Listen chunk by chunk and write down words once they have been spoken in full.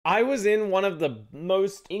I was in one of the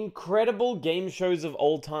most incredible game shows of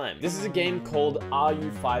all time. This is a game called Are You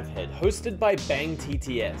Fivehead, hosted by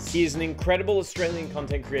BangTTS. He is an incredible Australian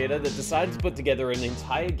content creator that decided to put together an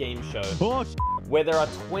entire game show where there are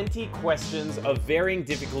 20 questions of varying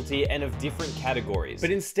difficulty and of different categories, but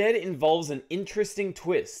instead involves an interesting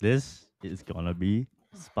twist. This is gonna be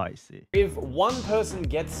spicy. If one person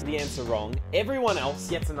gets the answer wrong, everyone else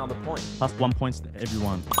gets another point. Plus 1 point to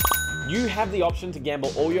everyone. You have the option to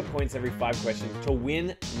gamble all your points every 5 questions to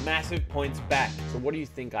win massive points back. So what do you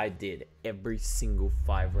think I did every single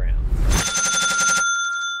 5 rounds?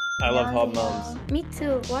 I love hot moms. Me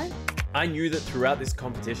too. What? I knew that throughout this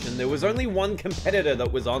competition, there was only one competitor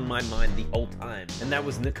that was on my mind the whole time, and that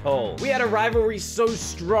was Nicole. We had a rivalry so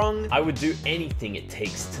strong, I would do anything it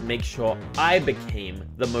takes to make sure I became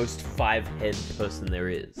the most five-head person there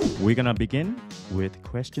is. We're gonna begin with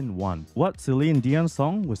question 1. What Celine Dion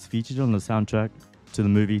song was featured on the soundtrack to the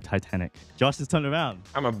movie Titanic? Josh is turned around.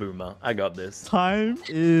 I'm a boomer. I got this. Time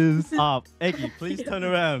is up. Eggy, please turn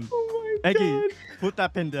around. Oh my Eggy, God. put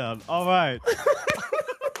that pen down. All right.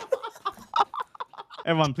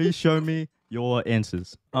 Everyone, please show me your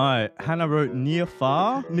answers. All right, Hannah wrote near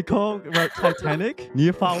far. Nicole wrote Titanic.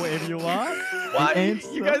 Near far, wherever you are. Why?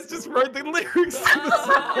 You guys just wrote the lyrics to the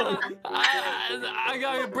song. I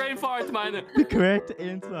got a brain fart, man. The correct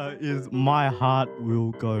answer is My Heart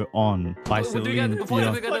Will Go On by Celine Dion. Do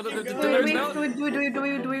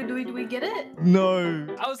we get it? No.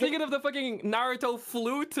 I was thinking of the fucking Naruto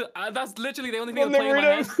flute. That's literally the only thing that's playing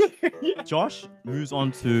in my head. Josh moves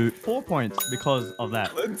on to 4 points because of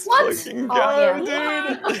that. Let's What? fucking go, Oh,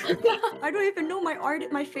 dude. I don't even know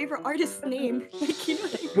my favorite artist's name. Like, you know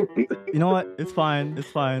what I mean? You know what? It's fine. It's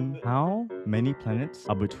fine. How many planets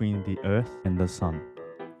are between the Earth and the Sun?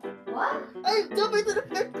 What? I'm jumping to the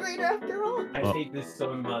 5th grade after all. I hate this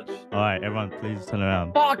so much. All right, everyone, please turn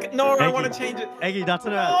around. Fuck, no, I Eggy. want to change it. Eggy, that's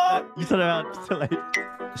turn around. You turn around. It's too late.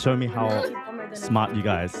 Show me how smart you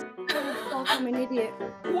guys. I'm an idiot.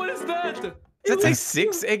 What is that? Does that say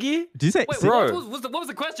 6, Eggy? Did you say Wait, six? bro. what was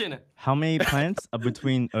the question? How many planets are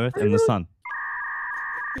between Earth and the Sun?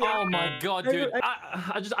 Oh my god, dude.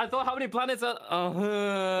 I thought how many planets are...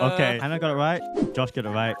 Okay, Hannah got it right. Josh got it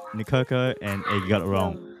right. Nikoko and Eggy got it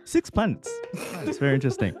wrong. 6 planets. It's very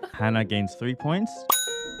interesting. Hannah gains 3 points,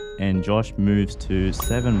 and Josh moves to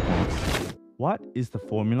 7 points. What is the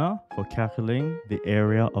formula for calculating the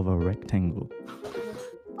area of a rectangle?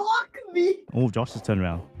 Fuck me. Oh, Josh has turned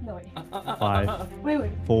around. No way. 5,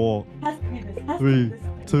 Wait. 4, Has to be this. Has 3, to be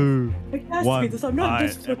this. 2, It has 1. to be this. I'm not Alright,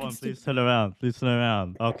 this fucking everyone, stupid. please turn around. Please turn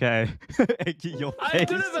around. Okay. Eggy, your I'm face.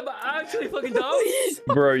 good at I'm actually fucking dumb.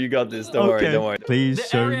 Bro, you got this. Don't worry, don't worry. Please The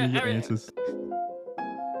show area- me your area- answers.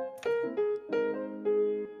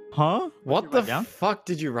 Huh? What the Yeah? fuck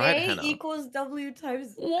did you write, A Hannah? equals W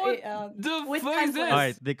times What A, the with fuck is times this? length.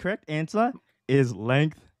 Alright, the correct answer is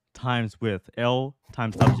length times width. L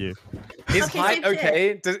times W. Is Okay, height same shit.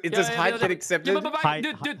 okay? Does height get Yeah, accepted? but, Height-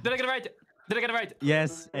 dude, did I get it right? Did I get it right?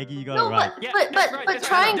 Yes, Eggy, you got No, it right. Yeah, but it's right, it's right,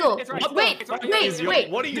 triangle. it's right. Wait, It's right. wait.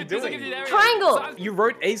 What are you Dude, this will doing? give you the area. Triangle. So I'm- You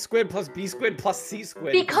wrote a squared plus b squared plus c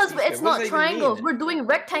squared. Because plus C it's squared. What not does that even triangles. mean? We're doing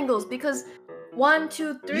rectangles because 1,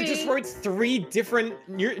 2, 3. You just wrote 3 different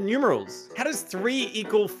numerals. How does 3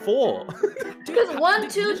 equal 4? Because Dude, 1, did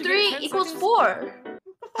 2, you get 3 10 equals seconds? 4.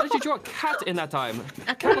 How did you draw a cat in that time?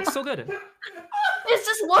 A cat looks so good. It's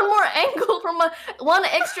just one more angle from one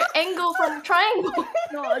extra angle from triangle.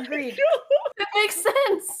 No, agreed. It makes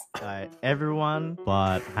sense. Alright, everyone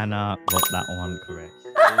but Hannah got that one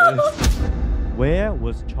correct. Where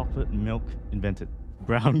was chocolate milk invented?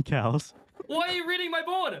 Brown cows. Why are you reading my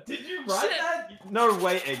board? Did you write that? No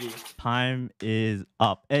way, Eggy. Time is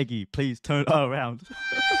up. Eggy, please turn around.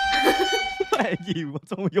 Eggy,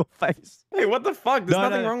 what's wrong with your face? Hey, what the fuck? There's No,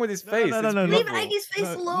 nothing no, wrong with his no, face. no, no, It's no, no. Leave beautiful. Eggy's face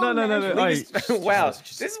No, alone. no, man. Wow,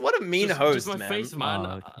 this is what a mean host, just my man. face,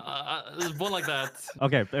 man. Oh, There's one like that.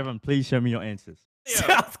 Okay, everyone, please show me your answers.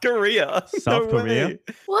 South Korea. South No Korea? way.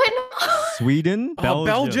 What? Sweden, Oh,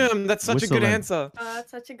 Belgium. That's such a good Switzerland. answer.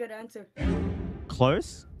 That's such a good answer.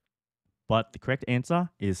 Close, but the correct answer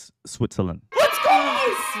is Switzerland. Let's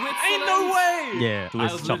go! Switzerland. Ain't no way! Yeah, I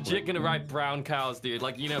Swiss was chocolate. legit gonna write brown cows, dude.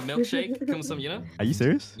 Like, you know, milkshake comes from, you know? Are you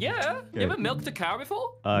serious? Yeah. Okay. You ever milked a cow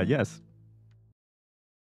before? Yes.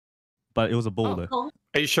 But it was a bull though. Oh,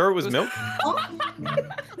 Are you sure it was milk?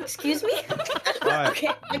 excuse me? Alright. Okay,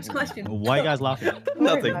 next question. Why are you guys laughing?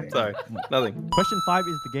 Nothing. Sorry. Nothing. Question 5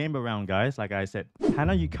 is the game around, guys. Like I said,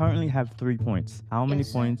 Hannah, you currently have 3 points. How many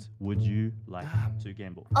Yes. points would you like to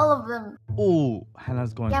gamble? All of them. Oh,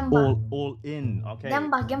 Hannah's going Gamba. all in. Okay.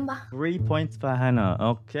 Gamba. 3 points for Hannah.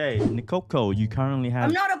 Okay. Nikoko, you currently have.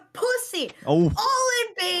 I'm not a pussy. Oh, All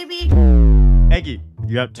in, Eggy. Eggy,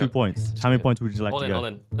 you have 2 points. How many points would you like All to in, go? all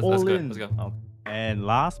in. Let's go. Let's go. Oh. And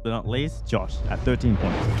last but not least, Josh at 13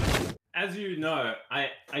 points. As you know, I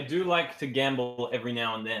do like to gamble every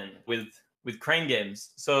now and then with crane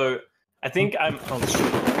games. So I think oh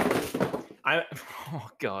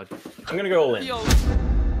god, I'm gonna go all in. Yo.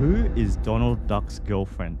 Who is Donald Duck's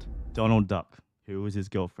girlfriend? Donald Duck. Who is his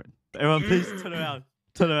girlfriend? Everyone, please turn around.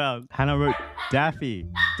 Turn around. Hannah wrote Daffy.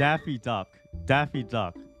 Daffy Duck. Daffy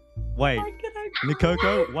Duck. Wait.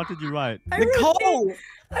 Nikoko, what did you write? Nicole!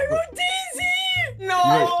 I wrote Daisy!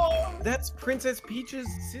 No! That's Princess Peach's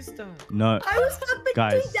sister. No. I was stuck between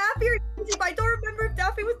Guys. Daffy or Daisy, but I don't remember if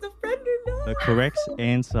Daffy was the friend or not. The correct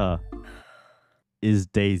answer is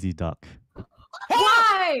Daisy Duck.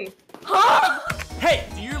 Why? Huh? Hey,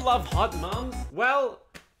 do you love hot moms? Well,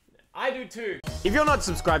 I do too. If you're not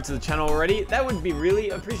subscribed to the channel already, that would be really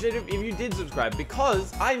appreciative if you did subscribe,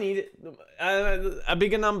 because I need a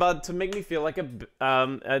bigger number to make me feel like I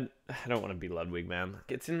don't want to be Ludwig, man.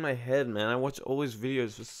 It's in my head, man. I watch all his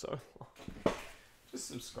videos for so long. Just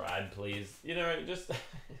subscribe, please. You know, just...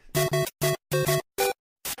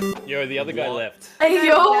 Yo, the other guy left. Hey,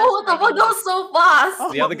 yo, what the fuck? That was so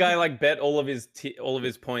fast. The other guy like bet all of his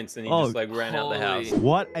points, and he just like ran out the house. holy.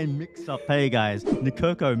 What a mix-up. Hey, guys.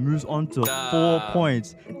 Nikoko moves on to 4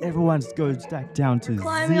 points. And everyone goes back down to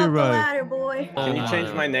Climbing up the 0. ladder, boy. Can you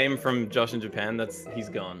change my name from Josh in Japan? He's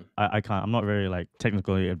gone. I can't. I'm not very like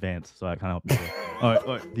technically advanced, so I can't help you. All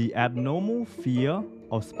right. The abnormal fear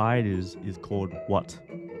of spiders is called what?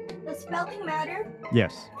 Does spelling matter?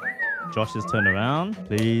 Yes. Josh has turned around.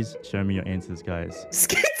 Please show me your answers, guys.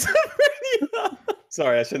 Schizophrenia.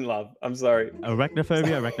 Sorry, I shouldn't laugh. I'm sorry.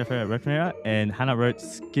 Arachnophobia, and Hannah wrote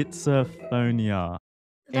schizophrenia.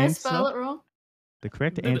 Did I spell it wrong? The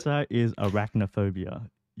correct answer is arachnophobia.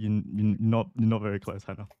 You're not very close,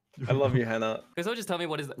 Hannah. I love you, Hannah. Can someone just tell me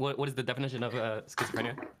what is the definition of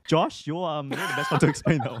schizophrenia? Josh, you're the best one to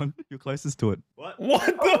explain that one. You're closest to it. What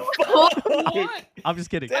the fuck? What? I'm just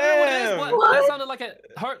kidding. I don't know what it is. What? That sounded like a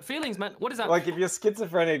hurt feelings, man. What is that? Like if you're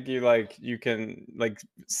schizophrenic, you can like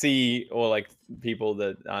see or like people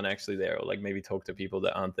that aren't actually there, or like maybe talk to people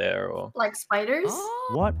that aren't there, or Like spiders? Oh.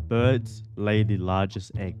 What birds lay the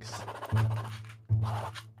largest eggs?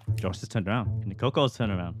 Josh has turned around. Nikoko's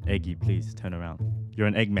turned around. Eggy, please turn around. You're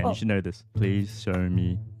an Eggman. You should know this. Please show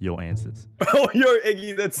me your answers. Oh, you're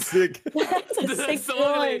Iggy. That's sick. That's a sick That's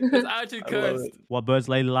totally. one. It's actually I love cursed. it. What birds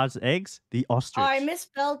lay the largest eggs? The ostrich. Oh, I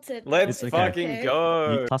misspelled it. Let's It's okay. fucking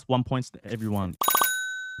go. Plus 1 point to everyone.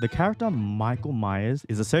 The character Michael Myers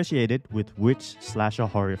is associated with which slasher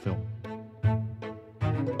horror film?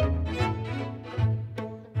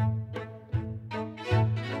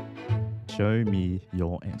 Show me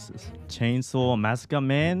your answers. Chainsaw Massacre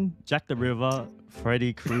Man, Jack the Ripper,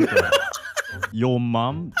 Freddy Krueger. Your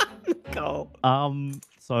mum. Go.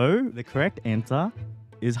 So the correct answer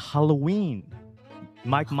is Halloween.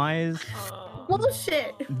 Mike Myers,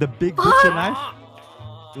 Bullshit. the big butcher knife.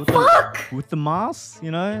 With the mask, you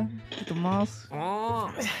know? With the mask.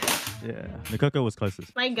 Oh. Yeah. Nikoko was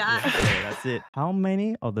closest. My God. Okay, that's it. How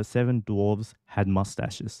many of the 7 dwarves had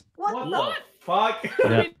mustaches? What the? Fuck.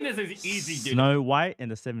 Yeah. This is easy, dude. Snow White and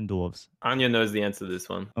the 7 dwarves. Anya knows the answer to this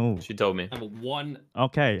one. Oh. She told me. Number one.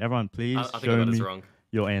 Okay, everyone, please I think I show got this me wrong.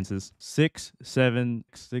 your answers. 6, 7,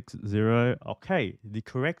 6, 0. Okay, the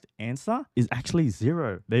correct answer is actually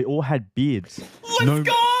 0. They all had beards. Let's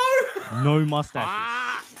go! No mustaches. Ah!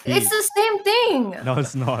 It's the same thing. No,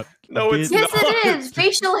 it's not. No, it's Yes, not. it is.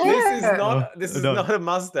 Facial hair. This is No. not a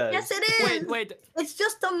mustache. Yes, it is. Wait. It's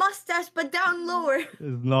just a mustache, but down lower. It's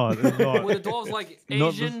not. It's not. Were the dwarves like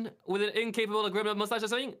Not Asian with an incapable of growing a mustache or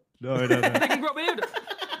something? No. They can grow a beard.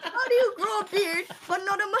 How do you grow a beard, but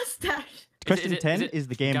not a mustache? Question is it- 10 is it is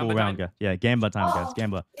the gamble Gamba round, time? guys. Yeah, Gamba time, guys.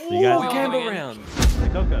 Gamba. So you We guys, all Gamble going in. round.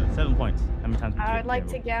 Nikoko, 7 points. How many times would you I'd like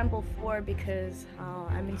to gamble? gamble 4 because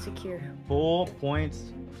I'm insecure. 4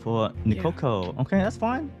 points for Nikoko. Okay, that's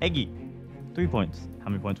fine. Eggy, 3 points. How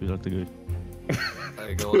many points would you like to go?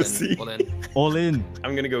 Alright, go Pussy. all in. All in.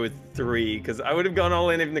 I'm gonna go with 3 because I would have gone all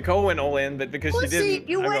in if Nicole went all in, but because she Pussy, didn't,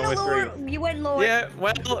 you I went went with lower. 3. You went lower. Yeah,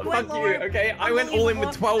 well, went fuck you. lower. Okay, I went all in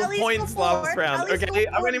with 12 At least points go last 4. round. At least Okay,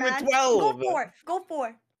 go I went in 4, with man. 12. Go 4. Go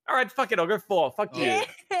 4. All right, fuck it. I'll go 4. Fuck you.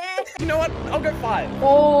 You know what? I'll go 5.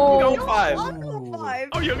 Oh. Go 5. I'll go 5.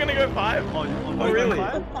 Oh, you're gonna go 5? Oh, Oh, really?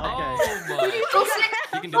 Okay. Oh my. Go 6.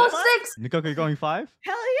 You can do Go that. 6. Nikoko, you're going 5?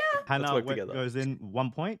 Hell yeah. Hannah work together. goes in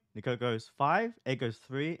 1 point. Nikoko goes 5. Egg goes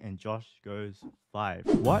 3. And Josh goes 5.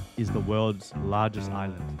 What is the world's largest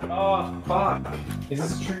island? Oh, fuck. Is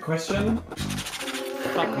this a trick question?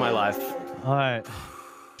 Fuck my life. All right.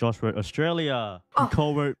 Josh wrote Australia. Oh.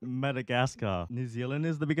 Nicole wrote Madagascar. New Zealand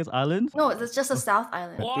is the biggest island. No, it's just a South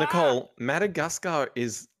Island. What? Nicole, Madagascar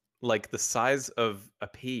is like the size of a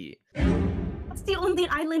pea. That's the only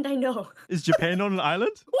island I know. Is Japan on an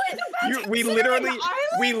island? What? Japan's We considered literally, an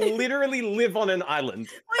island? we literally live on an island.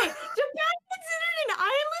 Wait, Japan considered an island?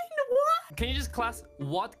 What? Can you just class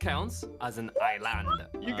what counts as an island?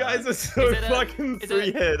 You guys are so is it a- fucking is it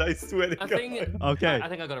a- three-head, I swear to I God. think. Okay. I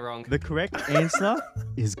think I got it wrong. The correct answer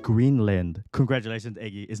is Greenland. Congratulations,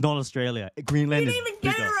 Eggy. It's not Australia. Greenland You is didn't even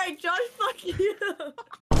get bigger. it right, Josh. Fuck you.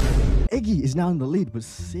 Eggy is now in the lead with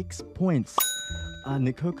 6 points.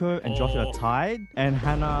 Nikoko and Josh are tied, and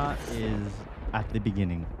Hannah is at the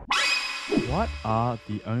beginning. What are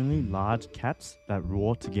the only large cats that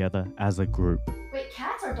roar together as a group? Wait,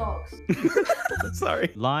 cats or dogs?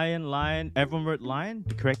 Sorry. Lion. Everyone wrote lion.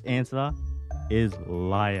 The correct answer is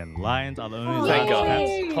lion. Lions are the only Thank large God. cats.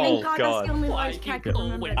 Thank Oh, God, God. that's the only Why large you cat I can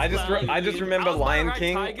always remember. I just remember I was about to Lion write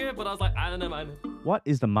King. Tiger, but I was like, I don't know, man. What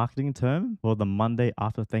is the marketing term for the Monday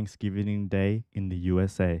after Thanksgiving Day in the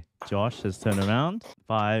USA? Josh has turned around.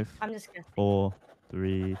 5, I'm just guessing. 4,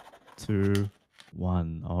 3, 2,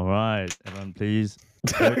 1. All right, everyone, please.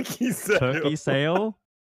 Turkey sale. Turkey sale.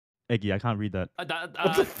 Eggy, I can't read that.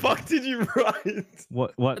 What the fuck did you write?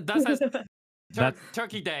 What? That says That-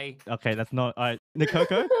 Turkey Day. Okay, that's not. All right,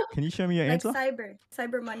 Nikoko, can you show me your Like answer?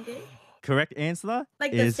 Cyber Monday. Correct answer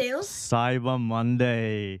Like the is sales? Cyber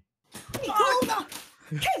Monday. Kekona!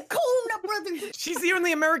 Kekona, brothers! She's the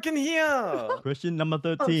only American here. Question number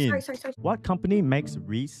Oh, 13. sorry. What company makes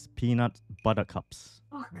Reese peanut butter cups?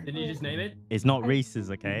 Didn't you just name it? It's not Reese's,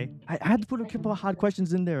 okay? I had to put a couple of hard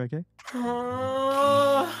questions in there, okay?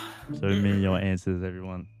 Show me your answers,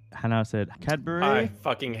 everyone. Hannah said Cadbury, I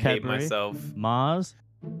fucking hate Cadbury. myself. Mars,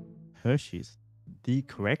 Hershey's. The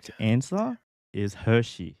correct answer is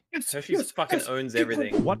Hershey. Hershey's fucking owns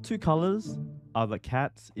everything. What 2 colors are the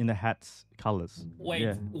cats in the hat's colors? Wait,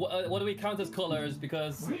 Yeah. what do we count as colors?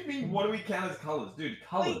 Because do you mean, what do we count as colors? Dude,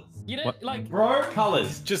 colors. you know, What? like, Bro,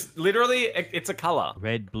 colors. Just literally, it's a color.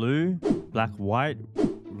 Red, blue, black, white,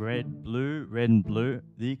 red, blue, red and blue.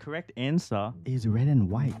 The correct answer is red and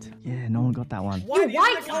white. Yeah, no one got that one. White isn't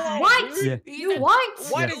white, a color, white. dude. Yeah. You white?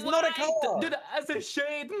 White Yeah. is not a color. Dude, as a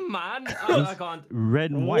shade, man. I can't.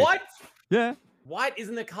 Red and white. What? Yeah. White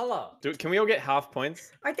isn't a color. Dude, can we all get half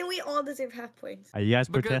points? I think we all deserve half points. Are you guys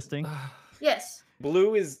Because- protesting? Yes.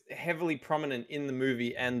 Blue is heavily prominent in the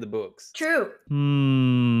movie and the books. True.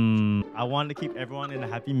 I want to keep everyone in a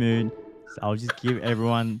happy mood, so I'll just give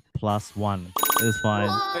everyone +1. It's fine.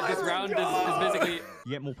 But this round is basically.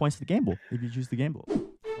 You get more points to gamble if you choose to gamble.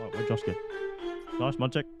 Alright, where'd Josh go? Josh,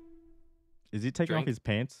 Monchek. Is he taking off Drink. his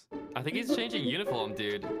pants? I think he's changing uniform,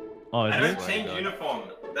 dude. Oh, is I he? don't change uniform.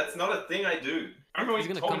 That's not a thing I do. I don't know what He's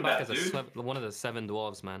you're gonna talking come back about, as dude. one of the 7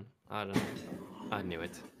 dwarves, man. I don't know. I knew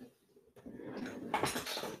it.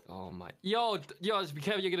 Oh my. Yo, just be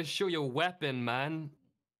careful. You're gonna show your weapon, man.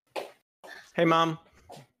 Hey, Mom.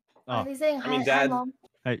 Oh. Are they saying hi? I mean, Hi, Dad. Mom.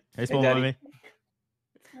 Hey, small Daddy. mommy.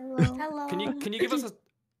 Hello. Hello. Can you give us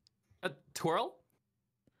a twirl?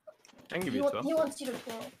 I can give He, you wa- 12. he wants you to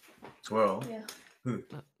twirl. Twirl. Yeah. Who?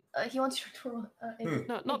 He wants you to twirl. Iggy.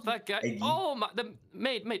 No, not that guy. Iggy. Oh my, the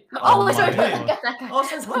mate. Oh, my sorry. God. Get that guy. Oh,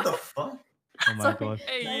 says what the fuck? Oh my Sorry. god.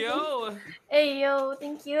 Hey yo. Hey yo,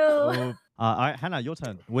 thank you. Oh, alright, Hannah, your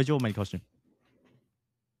turn. Where's your main costume?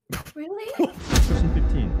 Really? Question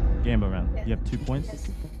 15. Gamble round. Yeah. You have 2 points. Yes.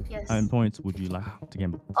 Yes. How many points would you like to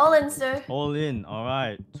gamble? All in, sir. All in.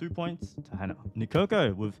 Alright. 2 points to Hannah.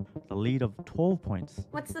 Nikoko with the lead of 12 points.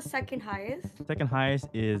 What's the second highest? Second highest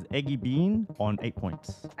is Eggy Bean on 8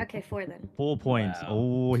 points. Okay, 4 then. 4 points. Wow.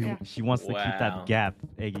 Oh, Yeah. she wants to keep Wow. that gap,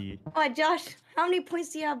 Eggy. Oh, Josh, how many points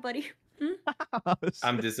do you have, buddy?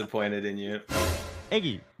 I'm disappointed in you.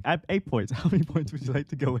 Eggy, at 8 points. How many points would you like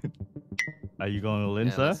to go in? Are you going all in,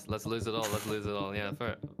 Yeah, sir? let's lose it all. Let's lose it all. Yeah,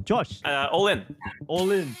 fair. Josh, All in.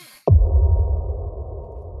 all in.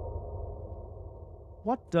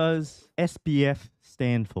 What does SPF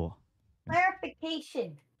stand for?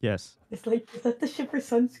 Clarification. Yes. It's like, is that the shipper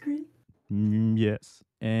sunscreen? Yes.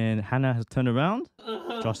 And Hannah has turned around.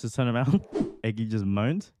 Josh has turned around. Eggy just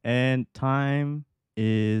moaned. And time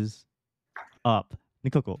is up.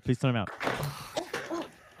 Nikoko, please turn around.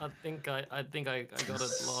 I think I got it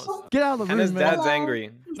lost. Get out of the room, Hannah's man. dad's Hello. angry.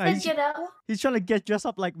 He No, said he's- get out. He's trying to get dressed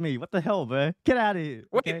up like me. What the hell, bro? Get out of here.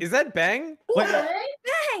 Wait, okay? is that Bang? Wait, Okay.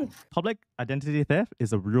 Bang! public identity theft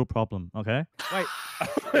is a real problem, okay? Wait.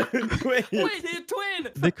 Wait. Wait, they're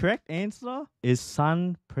twin. The correct answer is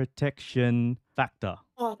sun protection factor.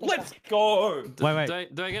 Oh, Let's go. Wait. Do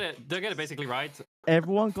I get it? Do I get it basically right?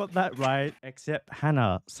 Everyone got that right except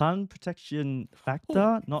Hannah. Sun protection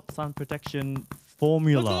factor, not sun protection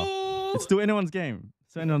formula. It's still anyone's game.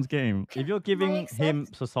 It's still anyone's game. If you're giving him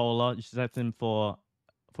for solar, you should accept him for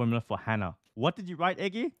formula for Hannah. What did you write,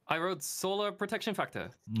 Eggy? I wrote solar protection factor.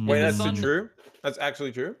 Wait, that's Sun- true? That's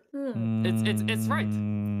actually true? It's right.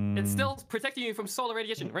 It's still protecting you from solar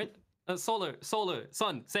radiation, right? Solar,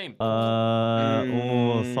 sun, same.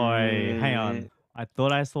 Oh, sorry. Hang on. I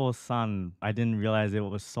thought I saw sun. I didn't realize it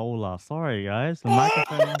was solar. Sorry, guys. The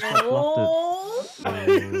microphone must have blocked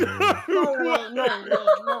it.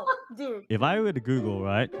 No, dude. If I were to Google,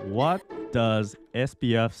 right, what does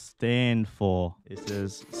SPF stand for? It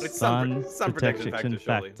says It's sun sun protection protection factor,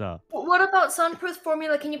 surely. factor. What about sunproof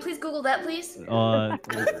formula? Can you please Google that, please?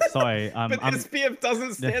 Sorry. But SPF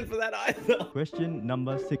doesn't stand for that either. Question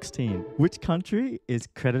number 16. Which country is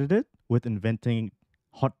credited with inventing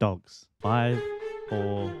hot dogs? 5,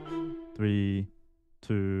 4, 3,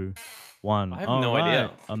 2, 1. I have no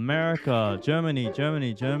idea. America, Germany.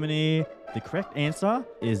 The correct answer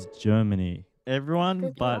is Germany.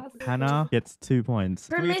 Everyone but Hannah gets 2 points.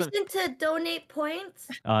 Can we get Permission to donate points?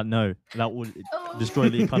 no, that would destroy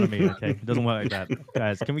the economy. Okay, it doesn't work like that,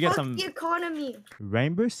 guys. Can we get Fuck some? the economy.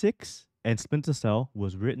 Rainbow Six and Splinter Cell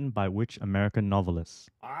was written by which American novelist?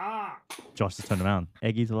 Josh just turned around.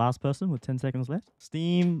 Eggy's the last person with 10 seconds left.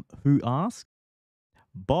 Steam, who asked?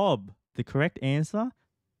 Bob. The correct answer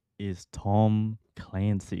is Tom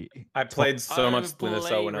Clancy. I played so much Splinter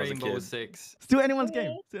Cell when I was a Rainbow kid. Six. Still anyone's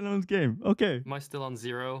game. Still anyone's game. Okay. Am I still on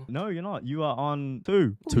 0? No, you're not. You are on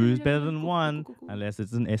 2. 2 is better than 1, unless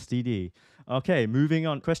it's an STD. Okay, moving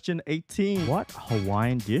on. Question 18. What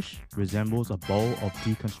Hawaiian dish resembles a bowl of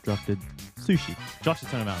deconstructed sushi? Josh is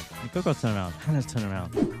turning around. Nikoko's turning around. Hannah's turning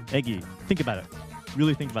around. Eggy, think about it.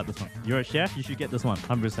 Really think about this one. You're a chef, you should get this one.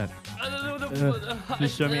 100%.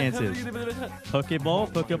 Please show me answers.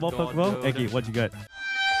 Pokeball. Eggy, what'd you get?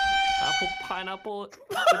 Apple, pineapple.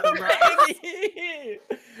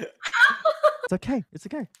 It's okay. It's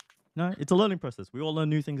okay. No, it's a learning process. We all learn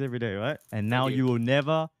new things every day, right? And now you will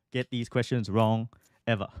never get these questions wrong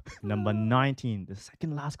ever. Number 19, the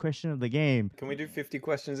second last question of the game. Can we do 50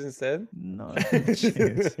 questions instead? No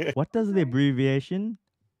chance. What does the abbreviation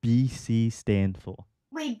BC stand for?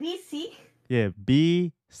 Wait, BC? Yeah,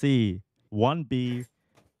 BC. 1B,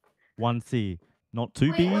 1C. Not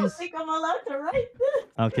 2 Wait, I don't B's. think I'm allowed to write this.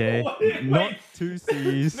 Okay, not 2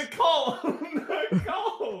 C's. Nicole!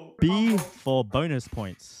 B for bonus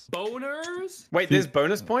points. Boners? Wait, there's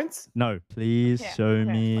bonus points? No, please Okay, show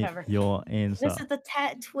okay, me whatever. your answer. This is the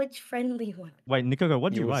Twitch friendly one. Wait, Nikoko,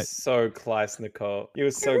 what did you were write? so close, Nicole. You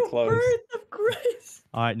were so close. Birth of Christ.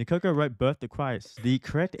 All right, Nikoko wrote birth to Christ. The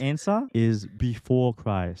correct answer is before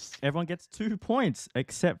Christ. Everyone gets 2 points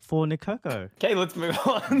except for Nikoko. Okay, let's move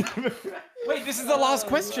on. Wait, this is the last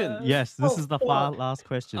question. Yes, this is the last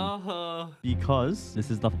question. Uh-huh. Because this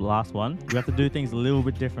is the last one, we have to do things a little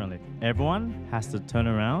bit differently. Everyone has to turn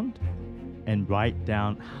around and write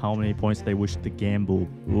down how many points they wish to gamble.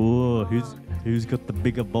 Ooh, who's got the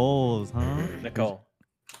bigger balls, huh? Nicole,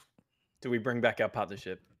 do we bring back our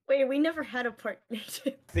partnership? Wait, we never had a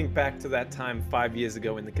partnership. Think back to that time 5 years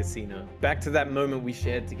ago in the casino. Back to that moment we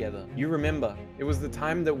shared together. You remember, it was the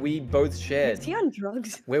time that we both shared. Is he on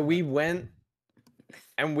drugs? Where we went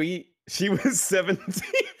and she was 17.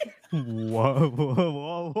 Whoa.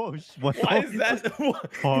 What? Why is that?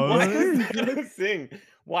 Why is that a thing?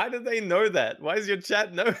 Why do they know that? Why does your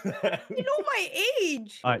chat know that? You know my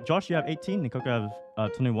age. All right, Josh, you have 18. Nikoko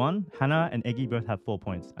have 21. Hannah and Eggy both have 4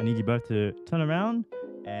 points. I need you both to turn around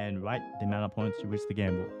and write the amount of points you wish to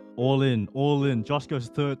gamble. All in. Josh goes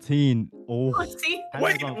 13. Oh. Oh, see? Hannah's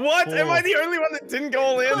Wait, on what? 4. Am I the only one that didn't go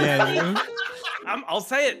all in? Yeah. I'll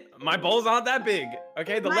say it. My balls aren't that big.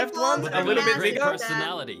 Okay, the My left balls one's are a little bit massive. bigger.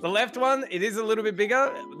 Personality. The left one, it is a little bit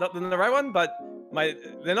bigger than the right one, but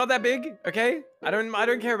they're not that big. Okay, I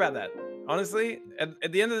don't care about that. Honestly,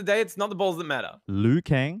 at the end of the day, it's not the balls that matter. Liu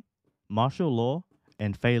Kang, martial law,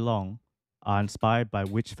 and Fei Long are inspired by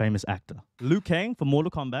which famous actor? Liu Kang from Mortal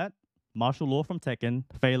Kombat, martial law from Tekken,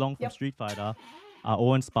 Fei Long from Street Fighter are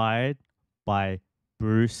all inspired by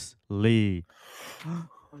Bruce Lee.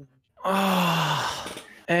 Ah,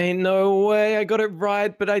 ain't no way I got it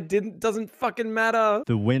right, but I didn't. Doesn't fucking matter.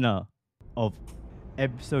 The winner of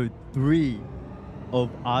episode 3 of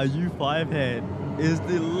Are You Fivehead is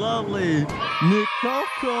the lovely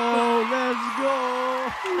Nikoko. Let's go!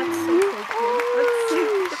 That's so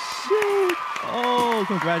cool. Shit. Oh,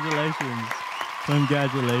 congratulations.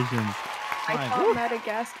 I time. thought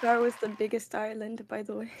Madagascar was the biggest island, by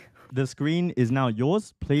the way. The screen is now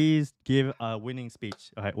yours. Please give a winning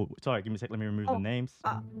speech. All right. Oh, sorry, give me a sec. Let me remove the names.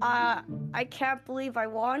 I can't believe I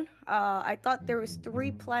won. I thought there was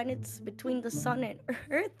 3 planets between the sun and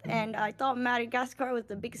Earth, and I thought Madagascar was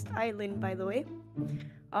the biggest island, by the way.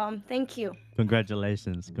 Thank you.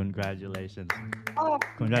 Congratulations. Congratulations. Oh,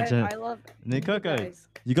 Congratulations. I love it. Nikoko, guys.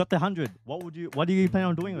 you got the 100. What do you plan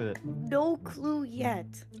on doing with it? No clue yet.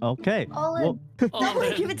 Okay. All in.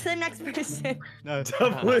 Definitely give it to the next person. No.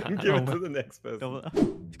 Double it and give it to the next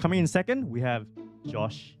person. Coming in second, we have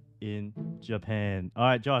Josh in Japan. All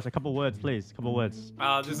right, Josh, a couple words, please. A couple words.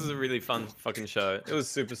 This is a really fun fucking show. It was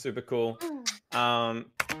super, super cool.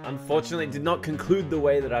 Unfortunately, it did not conclude the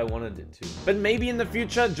way that I wanted it to. But maybe in the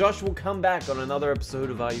future, Josh will come back on another episode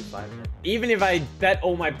of Are You 5 Head. Even if I bet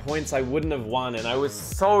all my points, I wouldn't have won, and I was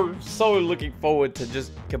so looking forward to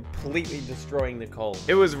just completely destroying Nicole.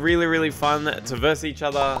 It was really, really fun to verse each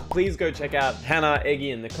other. Please go check out Hannah,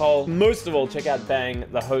 Eggy, and Nicole. Most of all, check out Bang,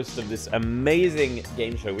 the host of this amazing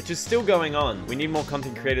game show, which is still going on. We need more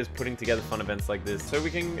content creators putting together fun events like this so we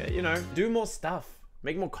can, you know, do more stuff.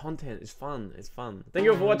 Make more content. It's fun. It's fun. Thank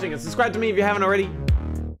you all for watching and subscribe to me if you haven't already.